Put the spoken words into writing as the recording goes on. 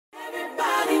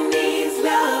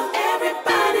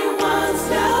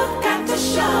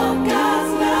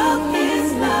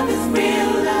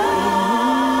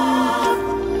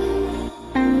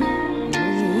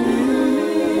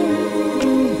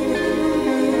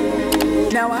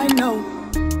Now I know.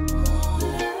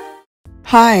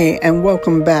 Hi, and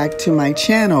welcome back to my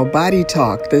channel, Body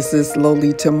Talk. This is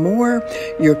Lolita Moore,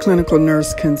 your clinical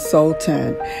nurse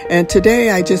consultant. And today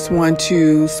I just want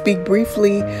to speak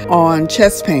briefly on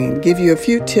chest pain, give you a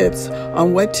few tips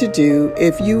on what to do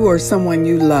if you or someone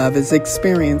you love is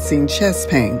experiencing chest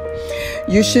pain.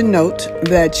 You should note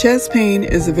that chest pain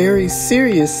is a very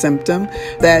serious symptom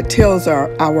that tells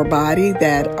our body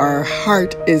that our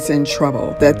heart is in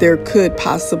trouble, that there could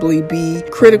possibly be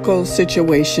critical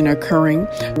situation occurring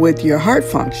with your heart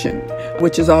function,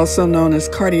 which is also known as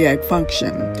cardiac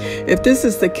function. If this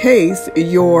is the case,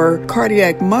 your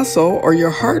cardiac muscle or your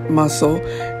heart muscle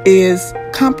is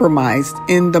compromised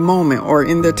in the moment or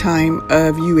in the time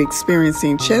of you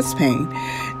experiencing chest pain,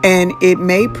 and it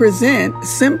may present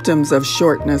symptoms of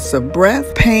shortness of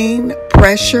breath, pain,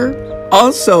 pressure.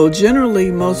 Also,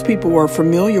 generally, most people are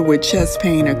familiar with chest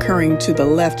pain occurring to the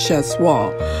left chest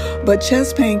wall, but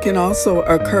chest pain can also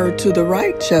occur to the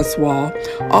right chest wall.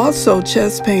 Also,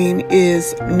 chest pain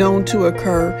is known to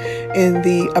occur in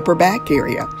the upper back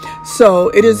area. So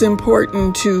it is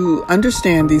important to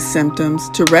understand these symptoms,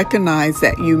 to recognize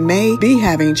that you may be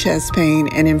having chest pain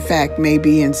and in fact may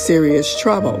be in serious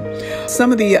trouble.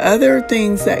 Some of the other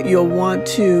things that you'll want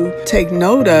to take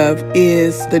note of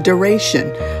is the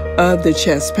duration of the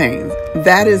chest pain.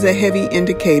 That is a heavy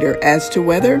indicator as to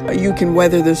whether you can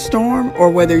weather the storm or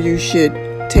whether you should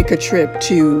take a trip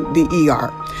to the ER.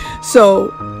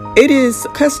 So it is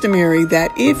customary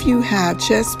that if you have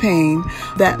chest pain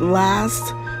that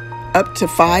lasts up to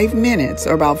 5 minutes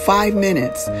or about 5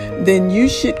 minutes, then you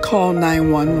should call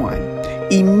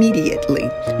 911 immediately.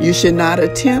 You should not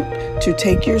attempt to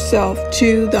take yourself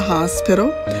to the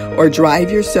hospital or drive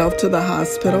yourself to the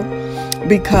hospital,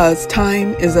 because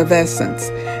time is of essence,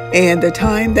 and the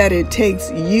time that it takes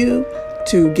you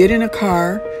to get in a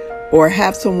car or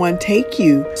have someone take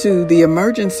you to the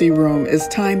emergency room is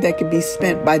time that could be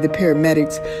spent by the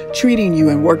paramedics treating you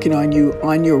and working on you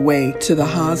on your way to the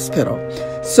hospital.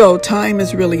 So time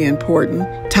is really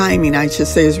important. Timing, I should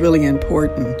say, is really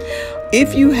important.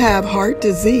 If you have heart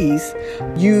disease,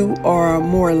 you are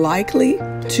more likely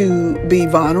to be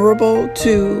vulnerable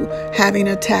to having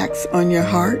attacks on your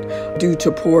heart due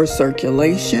to poor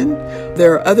circulation.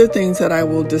 There are other things that I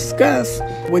will discuss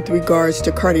with regards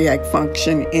to cardiac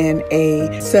function in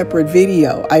a separate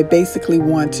video. I basically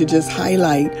want to just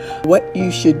highlight what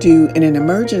you should do in an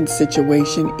emergent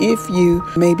situation if you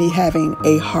may be having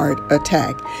a heart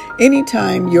attack.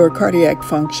 Anytime your cardiac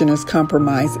function is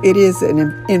compromised, it is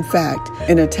in fact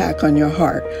an attack on your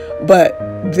heart. But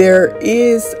there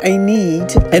is a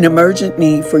need, an emergent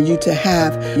need, for you to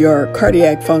have your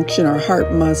cardiac function or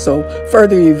heart muscle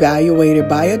further evaluated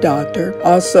by a doctor.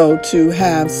 Also to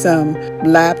have some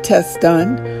lab tests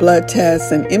done, blood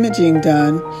tests and imaging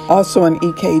done, also an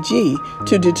EKG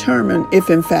to determine if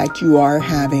in fact you are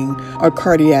having a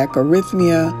cardiac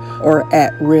arrhythmia or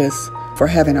at risk for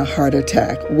having a heart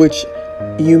attack, which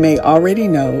you may already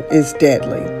know is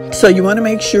deadly. So you want to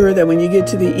make sure that when you get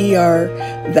to the ER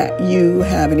that you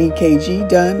have an EKG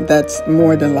done. That's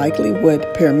more than likely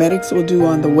what paramedics will do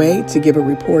on the way to give a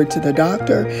report to the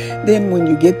doctor. Then when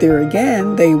you get there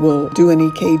again, they will do an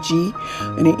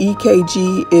EKG. And an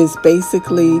EKG is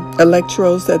basically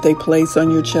electrodes that they place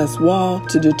on your chest wall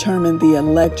to determine the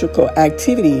electrical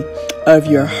activity of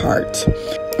your heart.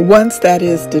 Once that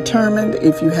is determined,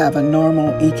 if you have a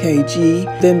normal EKG,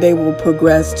 then they will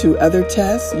progress to other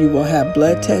tests. You will have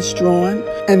blood tests drawn,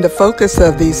 and the focus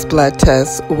of these blood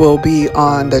tests will be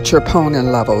on the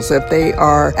troponin levels. If they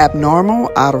are abnormal,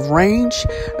 out of range,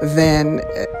 then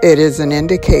it is an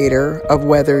indicator of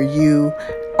whether you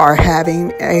are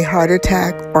having a heart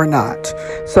attack or not.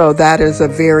 So that is a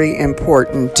very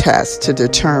important test to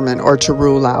determine or to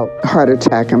rule out heart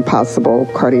attack and possible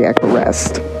cardiac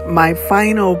arrest. My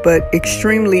final but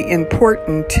extremely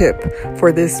important tip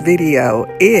for this video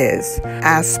is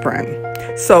aspirin.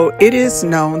 So it is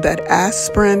known that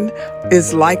aspirin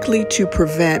is likely to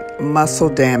prevent muscle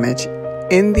damage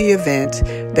in the event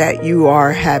that you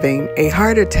are having a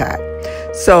heart attack.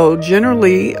 So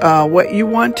generally, what you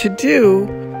want to do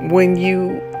when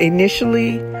you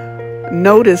initially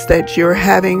notice that you're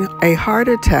having a heart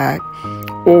attack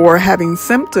or having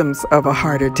symptoms of a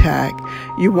heart attack,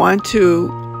 you want to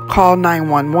call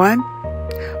 911,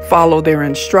 follow their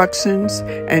instructions,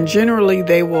 and generally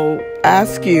they will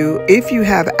ask you, if you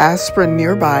have aspirin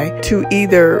nearby, to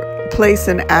either place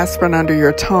an aspirin under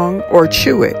your tongue or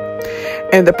chew it.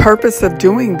 And the purpose of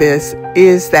doing this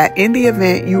is that in the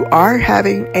event you are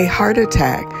having a heart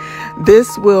attack,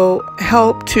 this will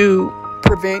help to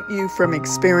prevent you from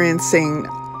experiencing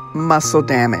muscle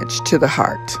damage to the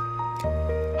heart.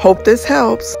 Hope this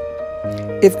helps.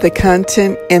 If the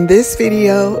content in this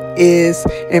video is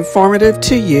informative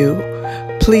to you,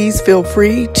 please feel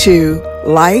free to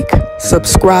like,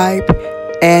 subscribe,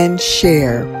 and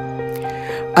share.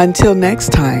 Until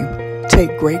next time,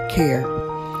 take great care.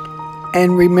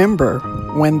 And remember,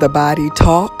 when the body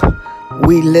talks,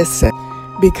 we listen,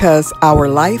 because our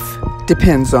life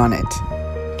depends on it.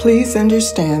 Please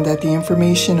understand that the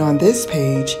information on this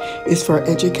page is for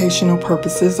educational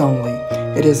purposes only.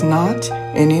 It is not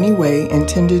in any way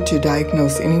intended to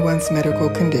diagnose anyone's medical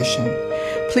condition.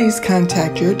 Please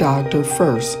contact your doctor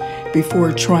first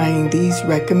before trying these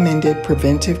recommended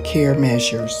preventive care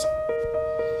measures.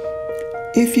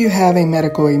 If you have a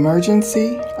medical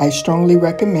emergency, I strongly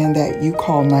recommend that you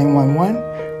call 911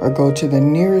 or go to the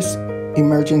nearest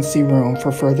emergency room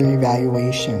for further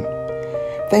evaluation.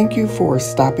 Thank you for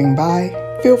stopping by.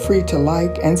 Feel free to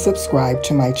like and subscribe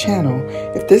to my channel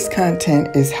if this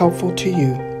content is helpful to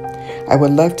you. I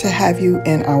would love to have you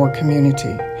in our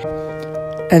community.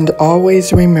 And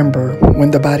always remember,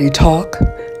 when the body talks,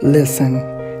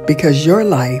 listen, because your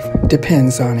life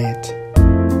depends on it.